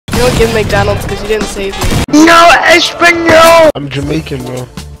don't give McDonald's because you didn't save me. No español. I'm Jamaican, bro.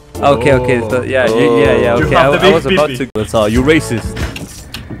 Okay, okay, so, yeah, yeah, okay. I was about to. That's all. You racist.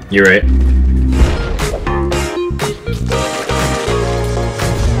 You're right.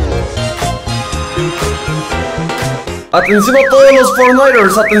 Atención a todos los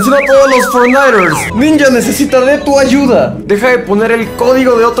FORTNITers, atención a todos los FORTNITers. Ninja necesita de tu ayuda. Deja de poner el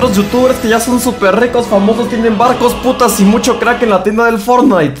código de otros youtubers que ya son súper ricos, famosos, tienen barcos, putas y mucho crack en la tienda del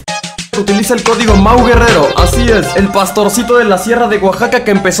Fortnite. Utiliza el código Mau Guerrero, así es, el pastorcito de la sierra de Oaxaca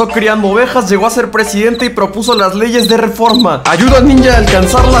que empezó criando ovejas, llegó a ser presidente y propuso las leyes de reforma. Ayuda a Ninja a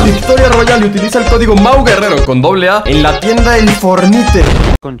alcanzar la victoria royal y utiliza el código Mau Guerrero con doble A en la tienda del FORTNITE.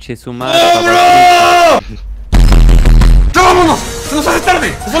 Conche su madre. ¡Ya vámonos! ¡Se nos hace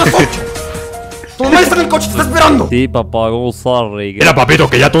tarde! ¡Son las 8! ¡Tu mamá está en el coche! ¡Te está esperando! Sí, papá, ¿cómo sorry? Mira, papito,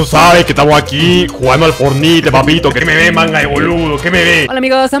 que ya tú sabes que estamos aquí jugando al FORTNITE, papito. ¿Qué me ve, manga de boludo? ¿Qué me ve? Hola,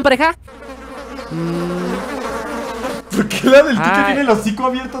 amigos, ¿están pareja? ¿Por qué la del Kike tiene el hocico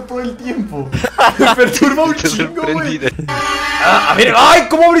abierto todo el tiempo? Me perturba un chingo, güey. A ver, ¡ay!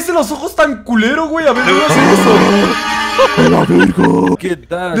 ¿Cómo abriste los ojos tan culero, güey? A ver, no haces eso. ¡La verga! ¿Qué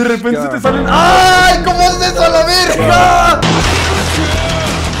tal? De repente se te salen. ¡Ay! ¿Cómo haces eso a la verga?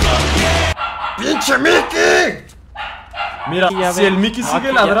 ¡Pinche Mickey! Mira, si el Mickey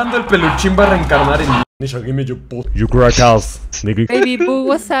sigue ladrando, el peluchín va a reencarnar en Nisha, give me your pot. You crack house, nigga. Baby boo,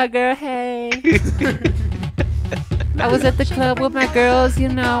 what's up, girl? Hey. I was at the club with my girls, you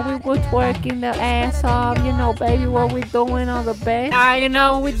know, we was working the ass off, you know, baby, what we doing on the bed. You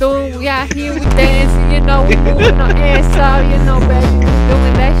know, we out here, we dancing, you know, we moving our ass off, you know, baby, we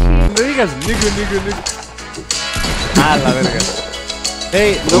doing that shit. No digas nigga. Ah, la verga.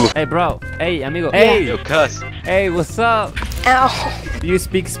 Hey, look. Hey, bro. Hey, amigo. Hey, yo, cuss. Hey, what's up? Ow. Do you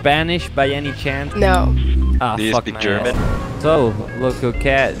speak Spanish by any chance? No. Ah, Do you fuck speak my German? ass. So, local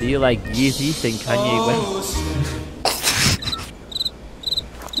cat, do you like Yeezys and Kanye West?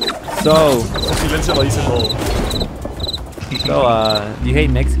 So, Silencio lo dice todo. do you hate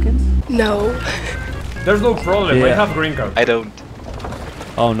Mexicans? No. There's no problem, I Yeah. have green card. I don't.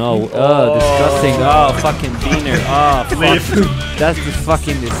 Oh no, disgusting. Oh, fucking beaner. Oh, fuck. That's just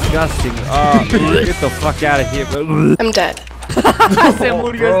fucking disgusting. Oh, man, get the fuck out of here, bro. I'm dead. Se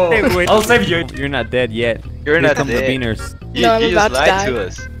murió este güey. I'll save you. You're not dead yet. You're Here not come dead. the beaners. You, No, I'm you about just to lied die. to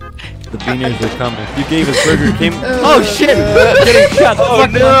us. The beaners are coming. You gave us Burger King. Oh shit! Getting shot. Oh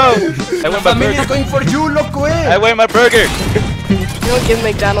Fuck no! I want my Familia's burger. going for you, loco, I want my burger. You don't give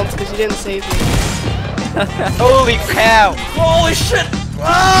McDonald's because you didn't save me. Holy cow! Holy shit!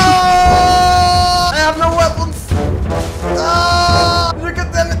 Ah! I have no weapons! Ah! Look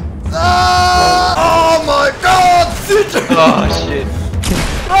at them! Ah! Oh my god! Oh shit!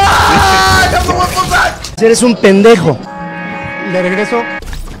 Ah! I have no weapons back! Eres un pendejo. Le regreso.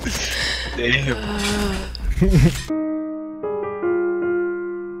 Damn.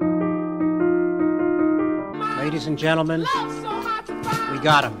 Ladies and gentlemen, we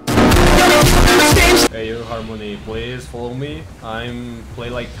got him. Hey, you Harmony, please follow me. I'm play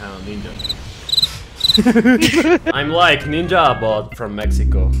like Ninja. I'm like Ninja, but from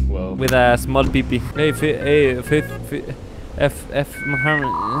Mexico. Well, with a small PP. F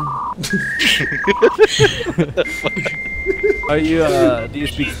Muhammad. Are you do you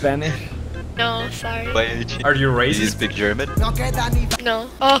speak Spanish? No, sorry. By any chance? are you Do you racist? speak German? No.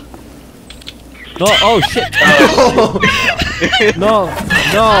 Oh. No, oh shit. No.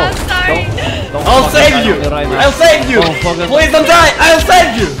 Sorry. Don't I'll fucking save die you! right now. I'll save you! Don't fucking- Please don't die! I'll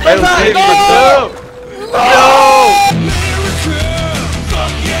save you! I will save you, but no!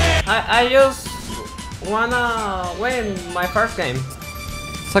 I just wanna win my first game.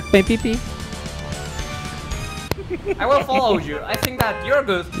 Suck my PP. I will follow you. I think that you're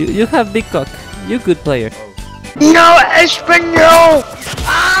good. You have big cock. You good player. No español.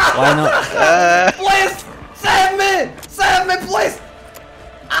 Why not? Please! Save me! Save me, please!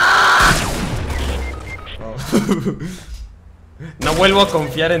 No vuelvo a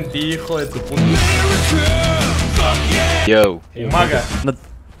confiar en ti, hijo de tu puta. Yo. Umaga. No.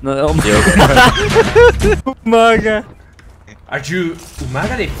 Yo. Maga. Are you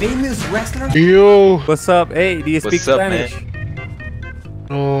Umaga, the famous wrestler? Yo. What's up? Hey, do you speak What's up, Spanish?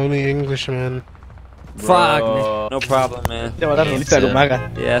 No, only English, man. Fuck, man. No problem, man. Umaga.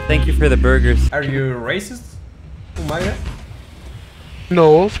 Yeah, thank you for the burgers. Are you racist, Umaga?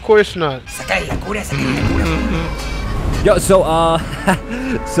 No, of course not. Yo, so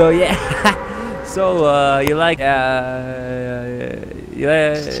so yeah, so you like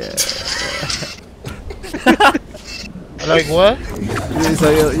Like what? so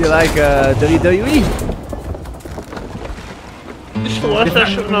you like WWE? used to watch that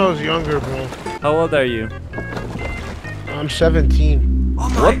shit when I was younger, bro. How old are you? I'm 17.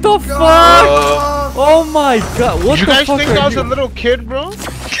 What the fuck? Oh my god! What Did you the guys fuck think are I was you? a little kid, bro?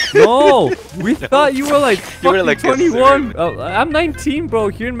 No, we thought you were like You were fucking like a 21. Oh, I'm 19, bro.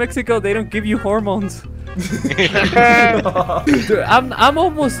 Here in Mexico, they don't give you hormones. Dude, I'm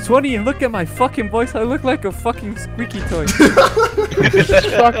almost 20 and look at my fucking voice. I look like a fucking squeaky toy. This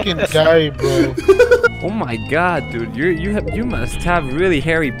fucking guy, bro. Oh my god, dude. You must have really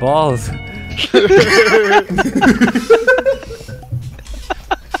hairy balls.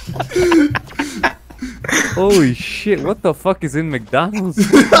 Holy shit, what the fuck is in McDonald's?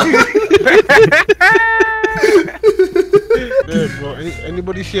 Dude, bro.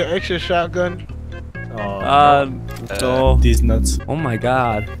 Anybody see an extra shotgun? No. These nuts. Oh my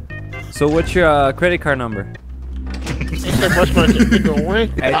god. So what's your credit card number?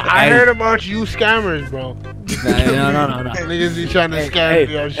 I heard about you scammers, bro. No. Niggas be trying to scam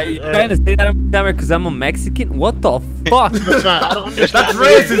me. Hey, you trying to say that I'm camera because I'm a Mexican? What the fuck? I don't understand. That's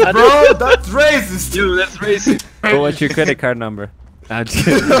racist, bro. That's racist. Dude, that's racist. So what's your credit card number? Nah, just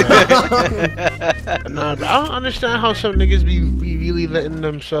kidding. Nah, bro, I don't understand how some niggas be really letting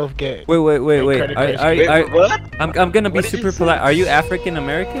themselves get. Wait. credit cards. What? I'm gonna be What did you super say? polite. Are you African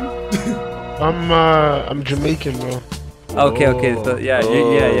American? I'm Jamaican, bro. Okay. So yeah.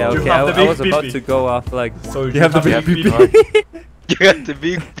 Okay, have the I big was about pee-pee. to go off like. So You have the big pee-pee. You got the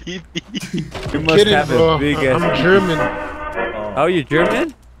big pee-pee. You must Kidding, have bro. a big I'm ass. German. Oh, you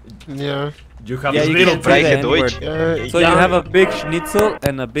German? Yeah. You have Yeah, this you little can say the Reiche N-word. Deutsch. So you have a big schnitzel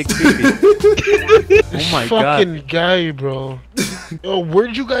and a big pee-pee. Oh my god. fucking guy, bro. Yo,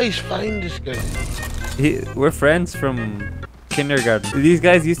 where'd you guys find this guy? We're friends from kindergarten. These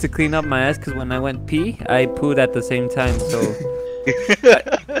guys used to clean up my ass because when I went pee, I pooed at the same time. So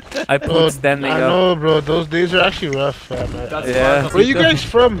I Bro, pooed standing I up. know, bro. Those days are actually rough, man. Yeah. Where you guys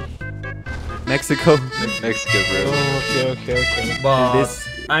from? Mexico. Mexico, bro. Oh, okay. This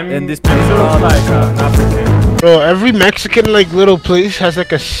I'm in this place called like African. Bro, every Mexican like little place has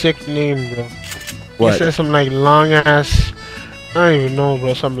like a sick name, bro. What? It says some like long ass. I don't even know,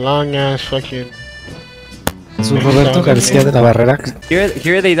 bro. Some long ass fucking. Su Roberto García de la Barrera.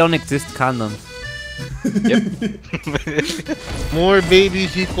 Here they don't exist condoms. More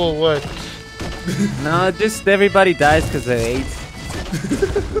babies equal what? No, just everybody dies because of AIDS.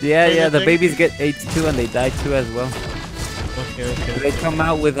 Yeah, the babies get AIDS too and they die too as well. Okay. They come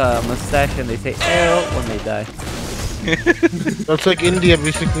out with a mustache and they say "ew" when they die. That's like India,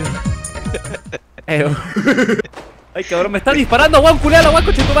 basically. Ew. Ay, cabrón, me está disparando, guau, culeado, guau,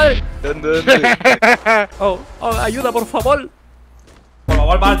 coche tu madre. ¿Dónde? Oh, ayuda, por favor. Por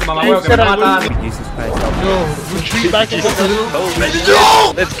favor, váyate, mamá, huevo, que me matan. Jesus Christ. Yo, retreat back into the room. Oh,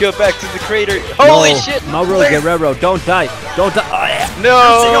 let's go back to the crater. Holy shit! Mauro Guerrero, don't die. Don't die. Oh, yeah. No!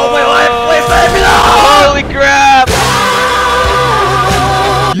 Holy crap!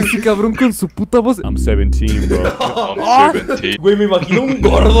 Y ese cabrón con su puta voz. I'm 17, bro. I'm 17. Güey, me imagino un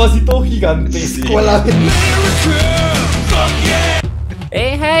gordo así todo gigantesco a la vez.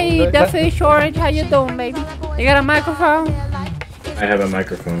 Hey, the fish orange, how you doing, baby? You got a microphone? I have a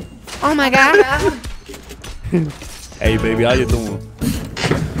microphone. Oh my god. Hey, baby, how you doing?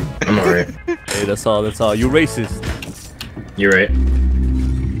 I'm alright. Hey, that's all. You racist. You're right.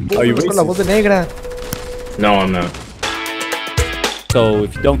 Are you Con la voz racist? de negra. No, I'm not. So,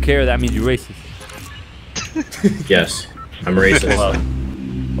 if you don't care, that means you're racist. Yes, I'm racist.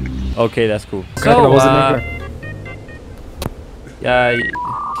 Okay, that's cool. Con la voz de negra. Yeah,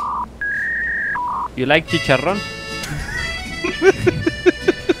 you like chicharrón?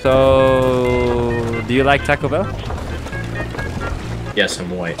 So, do you like Taco Bell? Yes,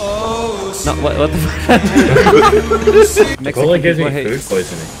 I'm white. No, what the fuck? Cola gives me people hate- food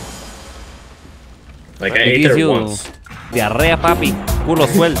poisoning. Like I It ate gives there you once. diarrea, papi, culo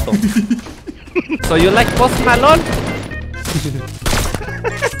suelto. So you like Post Malone?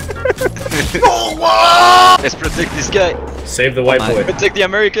 Let's protect this guy. Save the white my boy. Protect the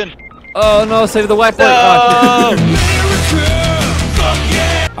American. Oh no, save the white boy. No!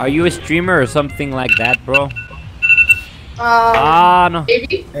 Are you a streamer or something like that, bro? No.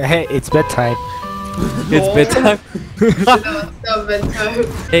 Maybe? Hey, it's bedtime. It's bedtime. No, bedtime.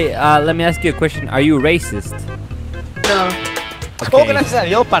 Hey, let me ask you a question. Are you racist? No. Oh, gracias a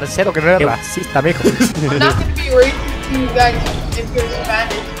Dios, parcero, que no eres racista, mijo. I'm not gonna be racist to you guys if you're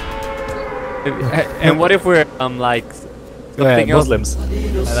Spanish. And what if we're like something else? Muslims.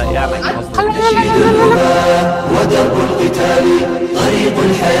 Yeah, like Muslims.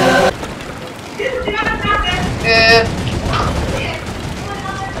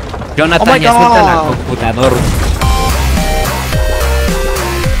 Jonathan, Oh my ya suelta la God. computadora.